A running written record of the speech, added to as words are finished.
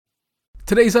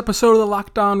Today's episode of the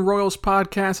Locked On Royals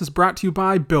podcast is brought to you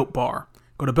by Built Bar.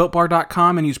 Go to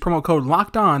BuiltBar.com and use promo code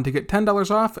LOCKEDON to get $10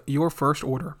 off your first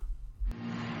order.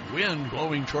 Wind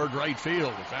blowing toward right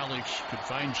field. If Alex could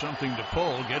find something to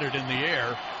pull, get it in the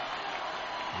air,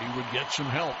 he would get some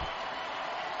help.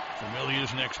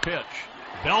 Familia's next pitch.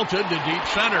 Belted to deep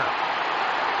center.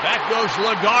 Back goes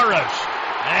Lagares.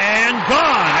 And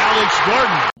gone, Alex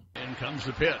Gordon. In comes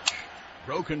the pitch.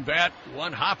 Broken bat,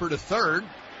 one hopper to third.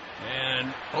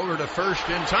 And over to first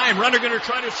in time. Runner going to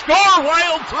try to score.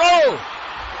 Wild throw.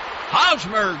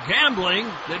 Hosmer gambling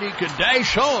that he could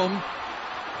dash home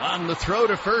on the throw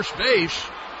to first base.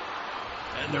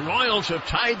 And the Royals have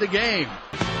tied the game.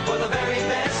 For the very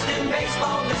best in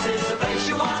baseball, this is the place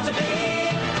you want to be.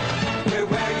 We're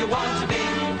where you want to be.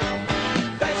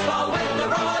 Baseball with the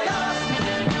Royals.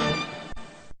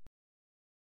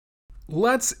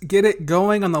 Let's get it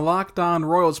going on the Locked On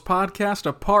Royals podcast,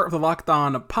 a part of the Locked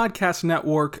On Podcast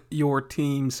Network, your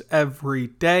teams every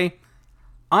day.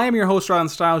 I am your host, Rylan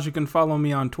Stiles. You can follow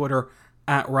me on Twitter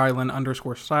at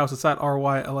Rylan_Stiles. It's at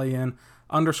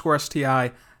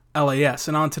RYLAN_STILAS.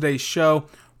 And on today's show,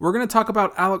 we're going to talk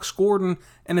about Alex Gordon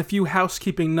and a few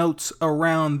housekeeping notes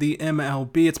around the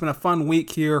MLB. It's been a fun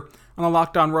week here on the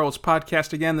Locked On Royals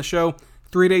podcast. Again, the show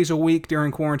 3 days a week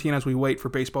during quarantine as we wait for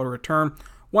baseball to return.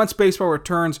 Once baseball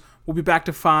returns, we'll be back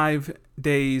to 5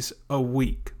 days a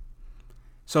week.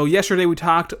 So yesterday we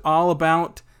talked all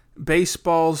about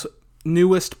baseball's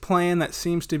newest plan that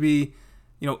seems to be,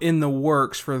 in the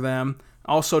works for them.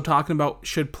 Also talking about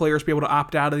should players be able to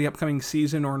opt out of the upcoming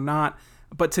season or not.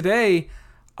 But today,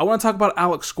 I want to talk about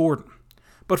Alex Gordon.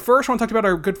 But first, I want to talk about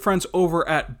our good friends over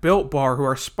at Built Bar who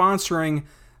are sponsoring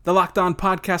the Locked On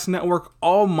Podcast Network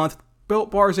all month.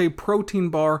 Built Bar is a protein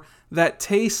bar that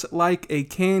tastes like a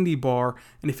candy bar.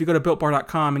 And if you go to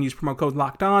BuiltBar.com and use promo code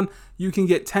LOCKEDON, you can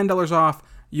get $10 off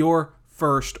your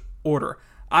first order.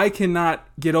 I cannot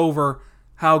get over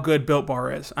how good Built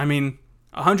Bar is.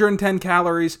 110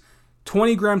 calories,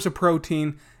 20 grams of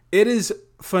protein. It is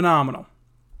phenomenal.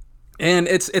 And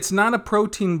it's not a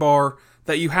protein bar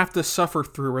that you have to suffer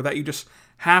through or that you just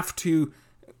have to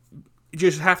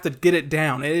get it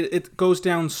down. It goes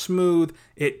down smooth.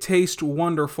 It tastes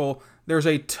wonderful. There's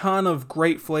a ton of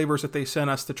great flavors that they sent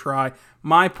us to try.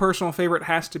 My personal favorite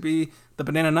has to be the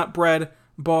banana nut bread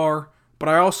bar, but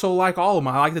I also like all of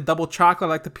them. I like the double chocolate.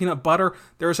 I like the peanut butter.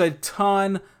 There's a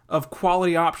ton of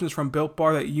quality options from Built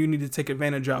Bar that you need to take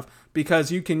advantage of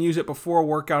because you can use it before a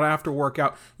workout, after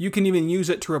workout. You can even use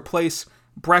it to replace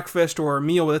breakfast or a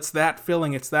meal. It's that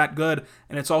filling, it's that good,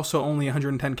 and it's also only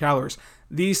 110 calories.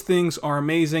 These things are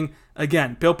amazing.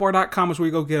 Again, BuiltBar.com is where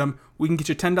you go get them. We can get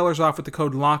you $10 off with the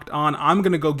code LOCKEDON. I'm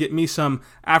going to go get me some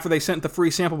after they sent the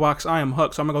free sample box. I am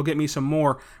hooked, so I'm going to go get me some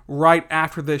more right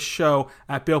after this show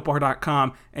at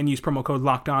BuiltBar.com and use promo code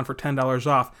LOCKEDON for $10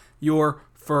 off your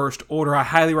first order. I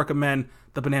highly recommend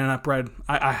the banana nut bread.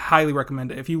 I highly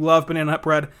recommend it. If you love banana nut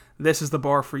bread, this is the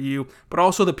bar for you. But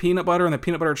also the peanut butter and the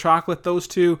peanut butter chocolate, those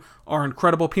two are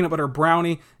incredible. Peanut butter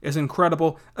brownie is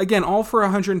incredible. Again, all for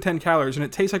 110 calories, and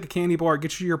it tastes like a candy bar. It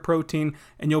gets you your protein,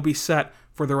 and you'll be set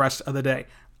for the rest of the day.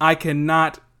 I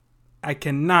cannot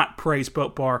praise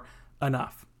Built Bar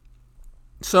enough.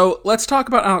 So let's talk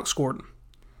about Alex Gordon.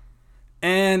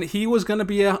 And he was going to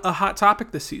be a hot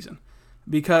topic this season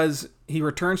because he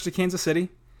returns to Kansas City.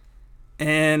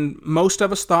 And most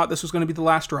of us thought this was going to be the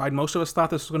last ride. Most of us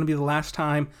thought this was going to be the last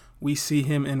time we see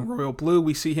him in Royal Blue.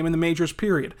 We see him in the majors,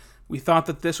 period. We thought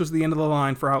that this was the end of the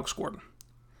line for Alex Gordon.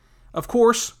 Of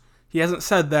course, he hasn't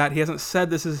said that. He hasn't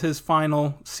said this is his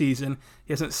final season.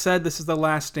 He hasn't said this is the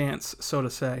last dance, so to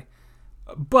say.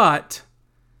 But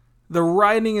the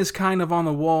writing is kind of on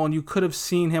the wall, and you could have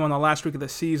seen him on the last week of the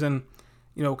season,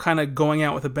 kind of going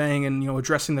out with a bang and,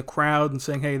 addressing the crowd and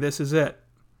saying, hey, this is it.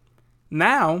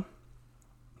 Now,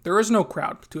 there is no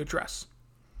crowd to address.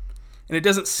 And it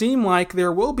doesn't seem like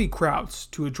there will be crowds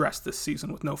to address this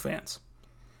season with no fans.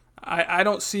 I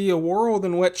don't see a world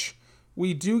in which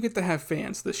we do get to have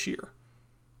fans this year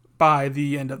by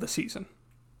the end of the season.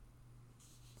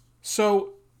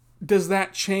 So, does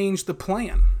that change the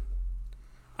plan?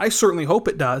 I certainly hope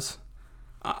it does.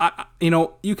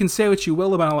 You can say what you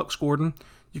will about Alex Gordon.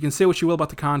 You can say what you will about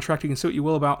the contract. You can say what you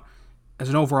will about as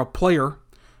an overall player.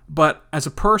 But as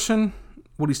a person,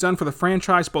 what he's done for the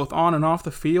franchise, both on and off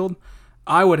the field,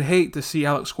 I would hate to see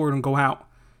Alex Gordon go out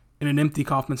in an empty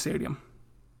Kauffman Stadium.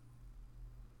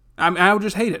 I would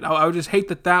just hate it. I would just hate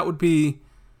that would be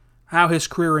how his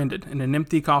career ended, in an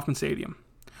empty Kauffman Stadium.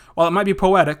 Well, it might be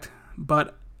poetic,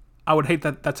 but I would hate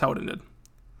that that's how it ended.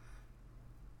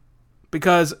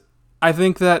 Because I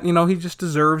think that, he just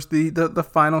deserves the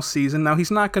final season. Now, he's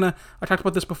not going to, I talked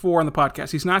about this before on the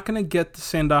podcast, he's not going to get the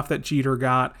send-off that Jeter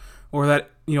got or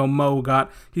that, Mo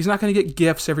got. He's not going to get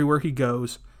gifts everywhere he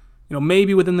goes.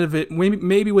 Maybe within the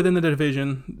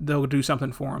division, they'll do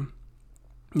something for him.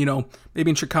 Maybe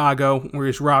in Chicago, where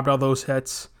he's robbed all those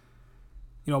hits.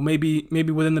 Maybe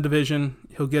within the division,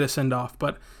 he'll get a send-off.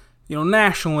 But,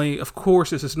 nationally, of course,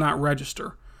 this does not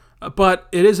register. But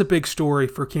it is a big story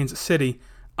for Kansas City.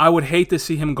 I would hate to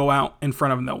see him go out in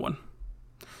front of no one.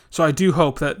 So I do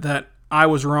hope that I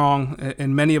was wrong,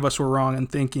 and many of us were wrong in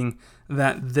thinking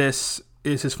that this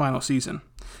is his final season.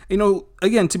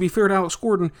 Again, to be fair to Alex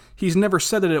Gordon, he's never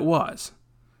said that it was.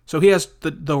 So he has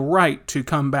the right to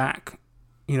come back,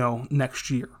 next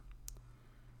year.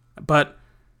 But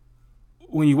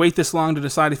when you wait this long to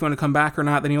decide if you want to come back or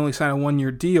not, then you only sign a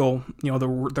 1-year deal.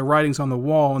 The writing's on the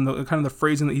wall, and the kind of the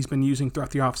phrasing that he's been using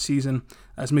throughout the offseason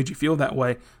has made you feel that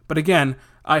way. But again,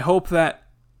 I hope that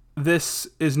this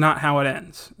is not how it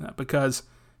ends, because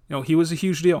he was a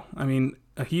huge deal. I mean,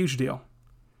 a huge deal.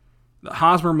 The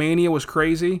Hosmer mania was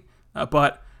crazy,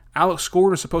 but Alex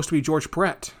Gordon was supposed to be George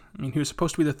Brett. I mean, he was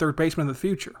supposed to be the third baseman of the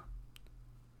future.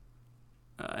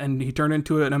 And he turned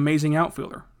into an amazing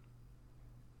outfielder.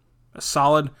 A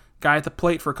solid guy at the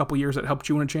plate for a couple years that helped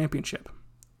you win a championship.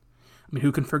 I mean,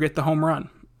 who can forget the home run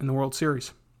in the World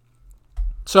Series?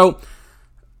 So,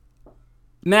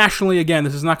 nationally, again,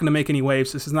 this is not going to make any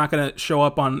waves. This is not going to show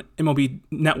up on MLB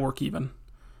Network even.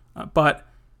 But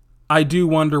I do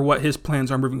wonder what his plans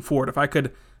are moving forward. If I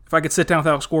could sit down with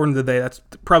Alex Gordon today, that's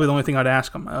probably the only thing I'd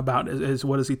ask him about is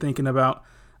what is he thinking about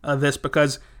this,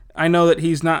 because I know that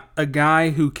he's not a guy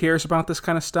who cares about this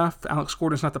kind of stuff. Alex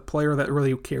Gordon's not the player that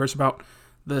really cares about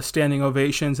the standing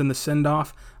ovations and the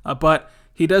send-off, but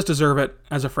he does deserve it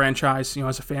as a franchise,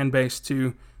 as a fan base,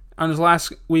 to, on his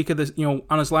last week of this,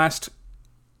 on his last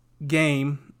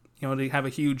game, to have a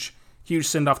huge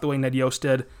send-off the way Ned Yost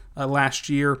did last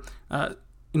year.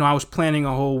 I was planning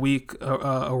a whole week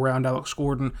around Alex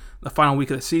Gordon, the final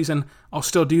week of the season. I'll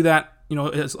still do that,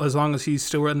 as long as he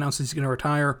still announces he's going to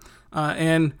retire.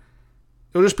 And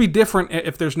it'll just be different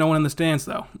if there's no one in the stands,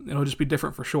 though. It'll just be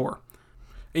different for sure.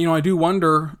 And, I do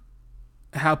wonder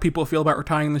how people feel about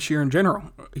retiring this year in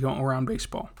general, around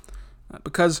baseball.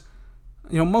 Because,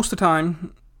 most of the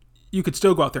time, you could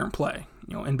still go out there and play,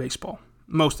 in baseball.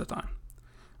 Most of the time.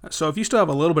 So if you still have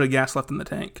a little bit of gas left in the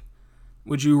tank,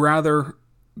 would you rather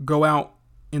go out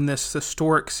in this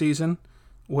historic season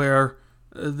where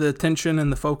the attention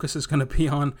and the focus is going to be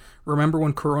on, remember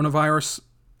when coronavirus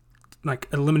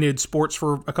eliminated sports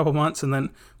for a couple months and then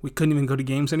we couldn't even go to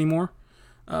games anymore?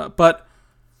 But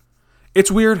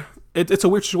it's weird. It's a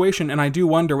weird situation, and I do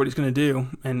wonder what he's going to do.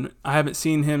 And I haven't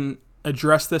seen him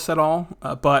address this at all,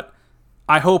 but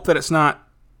I hope that it's not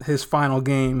his final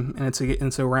game and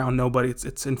it's around nobody.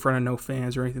 It's in front of no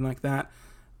fans or anything like that.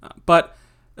 But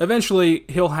eventually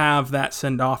he'll have that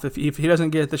send-off. If he doesn't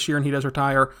get it this year and he does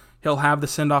retire, he'll have the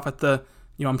send-off at the,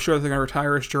 I'm sure they're going to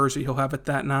retire his jersey. He'll have it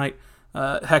that night.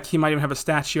 Heck, he might even have a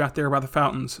statue out there by the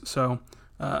fountains. So,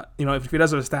 if he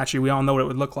does have a statue, we all know what it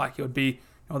would look like. It would be,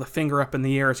 the finger up in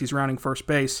the air as he's rounding first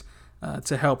base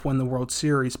to help win the World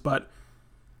Series. But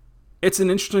it's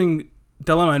an interesting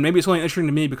dilemma, and maybe it's only interesting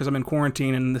to me because I'm in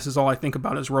quarantine and this is all I think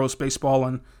about is Rose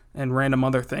baseball and random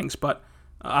other things. But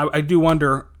I do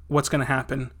wonder what's going to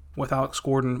happen with Alex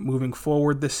Gordon moving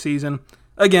forward this season.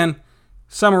 Again,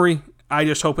 summary, I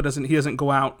just hope he doesn't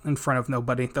go out in front of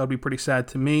nobody. That would be pretty sad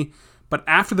to me. But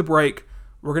after the break,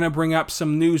 we're going to bring up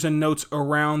some news and notes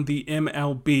around the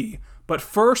MLB. But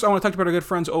first, I want to talk about our good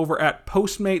friends over at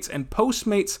Postmates, and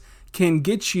Postmates can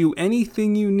get you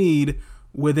anything you need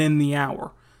within the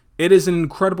hour. It is an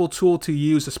incredible tool to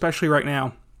use, especially right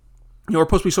now. We're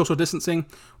supposed to be social distancing.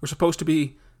 We're supposed to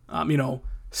be,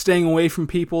 staying away from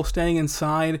people, staying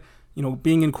inside,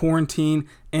 being in quarantine.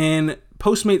 And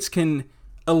Postmates can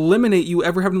eliminate you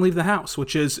ever having to leave the house,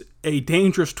 which is a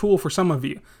dangerous tool for some of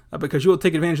you because you will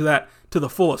take advantage of that to the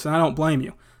fullest, and I don't blame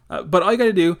you. But all you got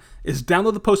to do is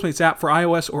download the Postmates app for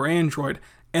iOS or Android,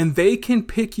 and they can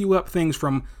pick you up things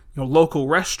from local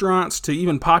restaurants to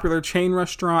even popular chain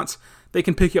restaurants. They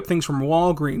can pick you up things from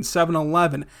Walgreens,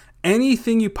 7-Eleven,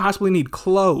 anything you possibly need,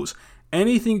 clothes,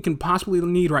 anything you can possibly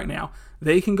need right now.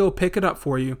 They can go pick it up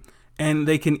for you, and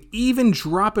they can even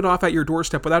drop it off at your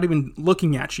doorstep without even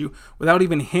looking at you, without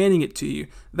even handing it to you.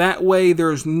 That way,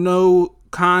 there's no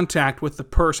contact with the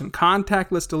person.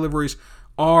 Contactless deliveries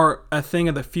are a thing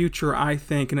of the future, I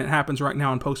think, and it happens right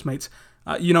now on Postmates.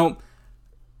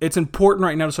 It's important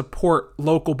right now to support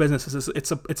local businesses.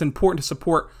 It's important to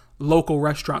support local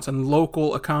restaurants and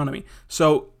local economy.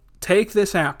 So take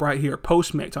this app right here,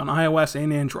 Postmates, on iOS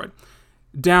and Android.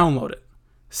 Download it.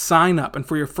 Sign up. And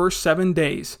for your first 7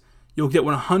 days, you'll get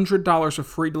 $100 of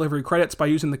free delivery credits by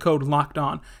using the code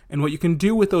LOCKEDON. And what you can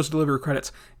do with those delivery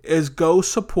credits is go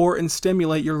support and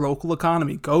stimulate your local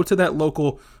economy. Go to that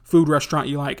local food restaurant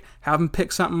you like. Have them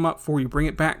pick something up for you. Bring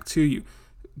it back to you.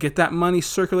 Get that money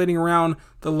circulating around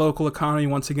the local economy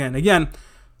once again. Again,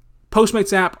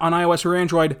 Postmates app on iOS or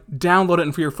Android, download it,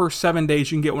 and for your first 7 days,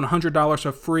 you can get $100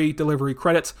 of free delivery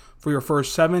credits for your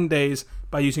first 7 days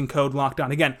by using code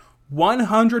LOCKEDON. Again,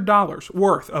 $100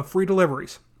 worth of free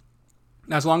deliveries,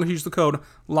 as long as you use the code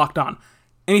LOCKEDON.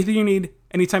 Anything you need,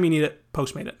 anytime you need it,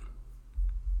 Postmate it.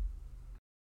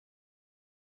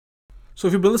 So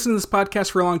if you've been listening to this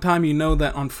podcast for a long time, you know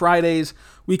that on Fridays,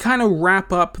 we kind of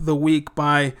wrap up the week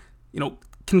by,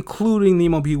 concluding the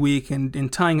MLB week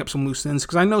and tying up some loose ends,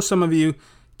 because I know some of you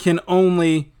can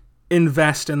only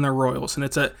invest in the Royals, and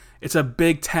it's a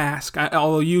big task,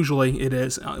 although usually it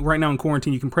is. Right now in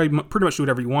quarantine, you can pretty much do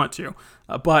whatever you want to,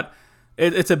 but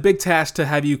it's a big task to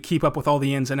have you keep up with all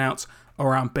the ins and outs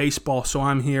around baseball, so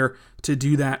I'm here to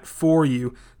do that for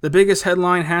you. The biggest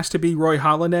headline has to be Roy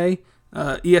Halladay.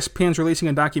 ESPN's releasing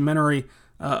a documentary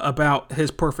about his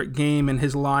perfect game and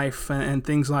his life and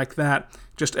things like that.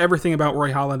 Just everything about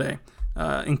Roy Halladay,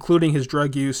 including his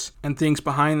drug use and things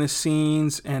behind the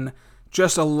scenes, and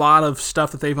just a lot of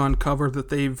stuff that they've uncovered that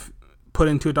they've put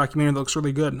into a documentary that looks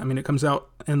really good. I mean, it comes out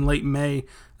in late May,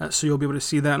 so you'll be able to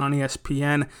see that on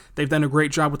ESPN. They've done a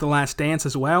great job with The Last Dance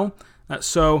as well.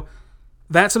 So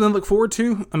that's something to look forward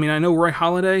to. I mean, I know Roy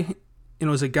Halladay,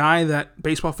 is a guy that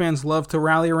baseball fans love to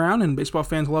rally around and baseball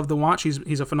fans love to watch.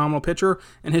 He's a phenomenal pitcher,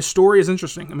 and his story is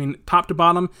interesting. I mean, top to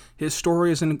bottom, his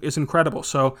story is incredible.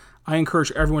 So I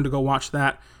encourage everyone to go watch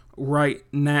that right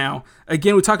now.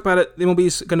 Again, we talked about it. The MLB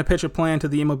is going to pitch a plan to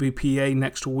the MLBPA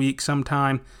next week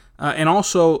sometime. And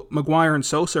also, McGwire and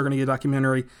Sosa are going to get a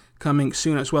documentary coming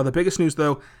soon as well. The biggest news,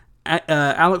 though,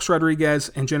 Alex Rodriguez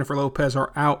and Jennifer Lopez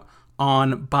are out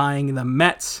on buying the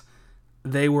Mets.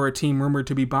 They were a team rumored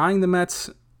to be buying the Mets.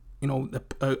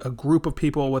 A group of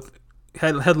people with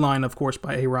headline, of course,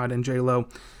 by A-Rod and J-Lo.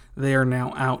 They are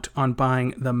now out on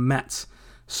buying the Mets.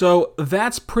 So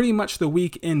that's pretty much the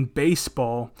week in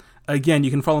baseball. Again, you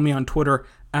can follow me on Twitter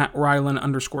at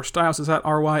Rylan_Styles. It's at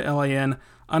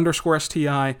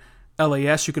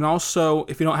RYLAN_STILAS. You can also,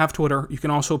 if you don't have Twitter, you can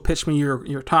also pitch me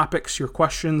your topics, your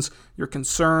questions, your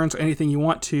concerns, anything you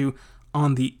want to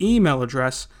on the email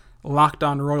address,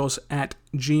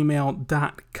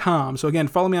 LockedOnRoyals@gmail.com. So again,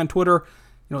 follow me on Twitter.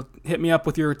 Hit me up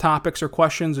with your topics or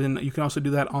questions, and you can also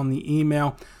do that on the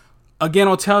email. Again,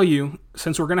 I'll tell you,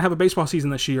 since we're going to have a baseball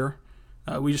season this year,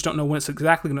 we just don't know when it's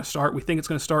exactly going to start. We think it's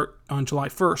going to start on July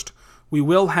 1st. We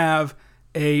will have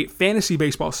a fantasy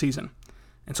baseball season,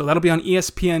 and so that'll be on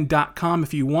ESPN.com.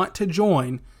 If you want to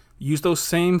join, use those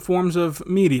same forms of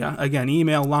media. Again,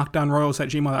 email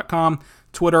LockedOnRoyals@gmail.com.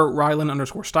 Twitter,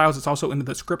 Rylan_Styles. It's also in the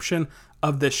description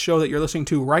of this show that you're listening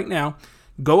to right now.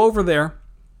 Go over there,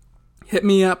 hit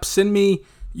me up, send me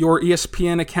your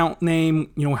ESPN account name,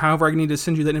 however I need to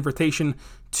send you that invitation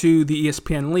to the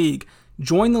ESPN League.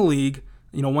 Join the league.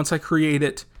 Once I create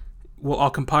it, I'll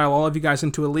compile all of you guys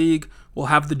into a league. We'll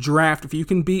have the draft. If you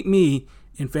can beat me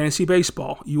in fantasy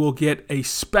baseball, you will get a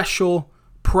special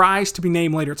prize to be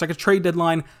named later. It's like a trade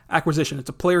deadline acquisition. It's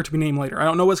a player to be named later. I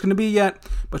don't know what it's going to be yet,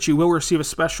 but you will receive a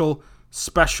special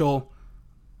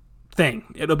thing.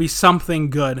 It'll be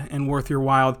something good and worth your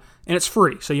while, and it's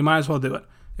free, so you might as well do it.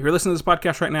 If you're listening to this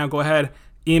podcast right now, go ahead,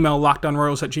 email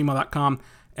LockedOnRoyals@gmail.com,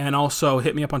 and also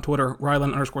hit me up on Twitter,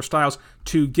 Rylan_Styles,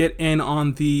 to get in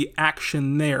on the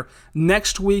action there.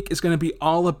 Next week is going to be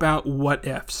all about what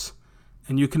ifs,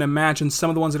 and you can imagine some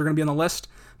of the ones that are going to be on the list.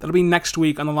 That'll be next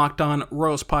week on the Locked On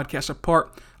Royals podcast, a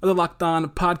part of the Locked On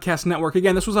Podcast Network.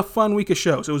 Again, this was a fun week of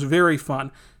shows. It was very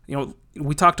fun.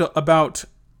 We talked about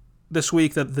this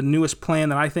week the newest plan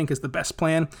that I think is the best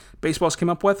plan baseball's came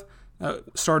up with,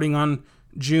 starting on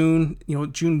June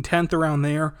 10th, around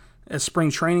there, as spring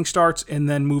training starts, and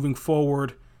then moving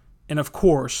forward, and of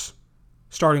course,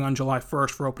 starting on July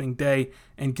 1st for opening day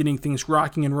and getting things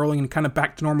rocking and rolling and kind of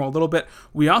back to normal a little bit.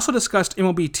 We also discussed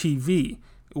MLB TV,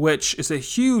 which is a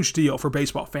huge deal for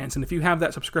baseball fans. And if you have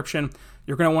that subscription,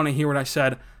 you're going to want to hear what I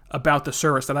said about the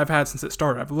service that I've had since it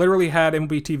started. I've literally had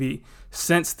MLB TV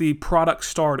since the product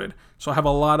started. So I have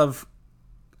a lot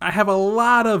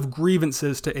of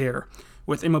grievances to air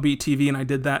with MLB TV, and I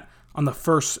did that on the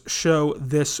first show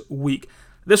this week.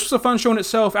 This was a fun show in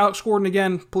itself. Alex Gordon,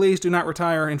 again, please do not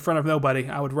retire in front of nobody.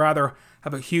 I would rather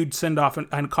have a huge send-off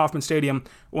in Kauffman Stadium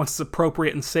once it's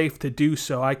appropriate and safe to do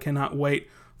so. I cannot wait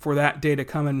for that day to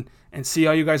come and see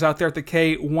all you guys out there at the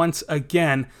K once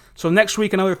again. So next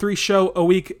week, another 3 show a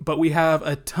week, but we have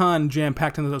a ton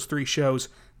jam-packed into those 3 shows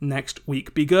next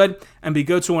week. Be good and be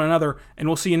good to one another, and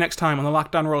we'll see you next time on the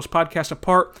Locked On Royals podcast, a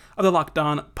part of the Locked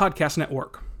On Podcast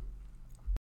Network.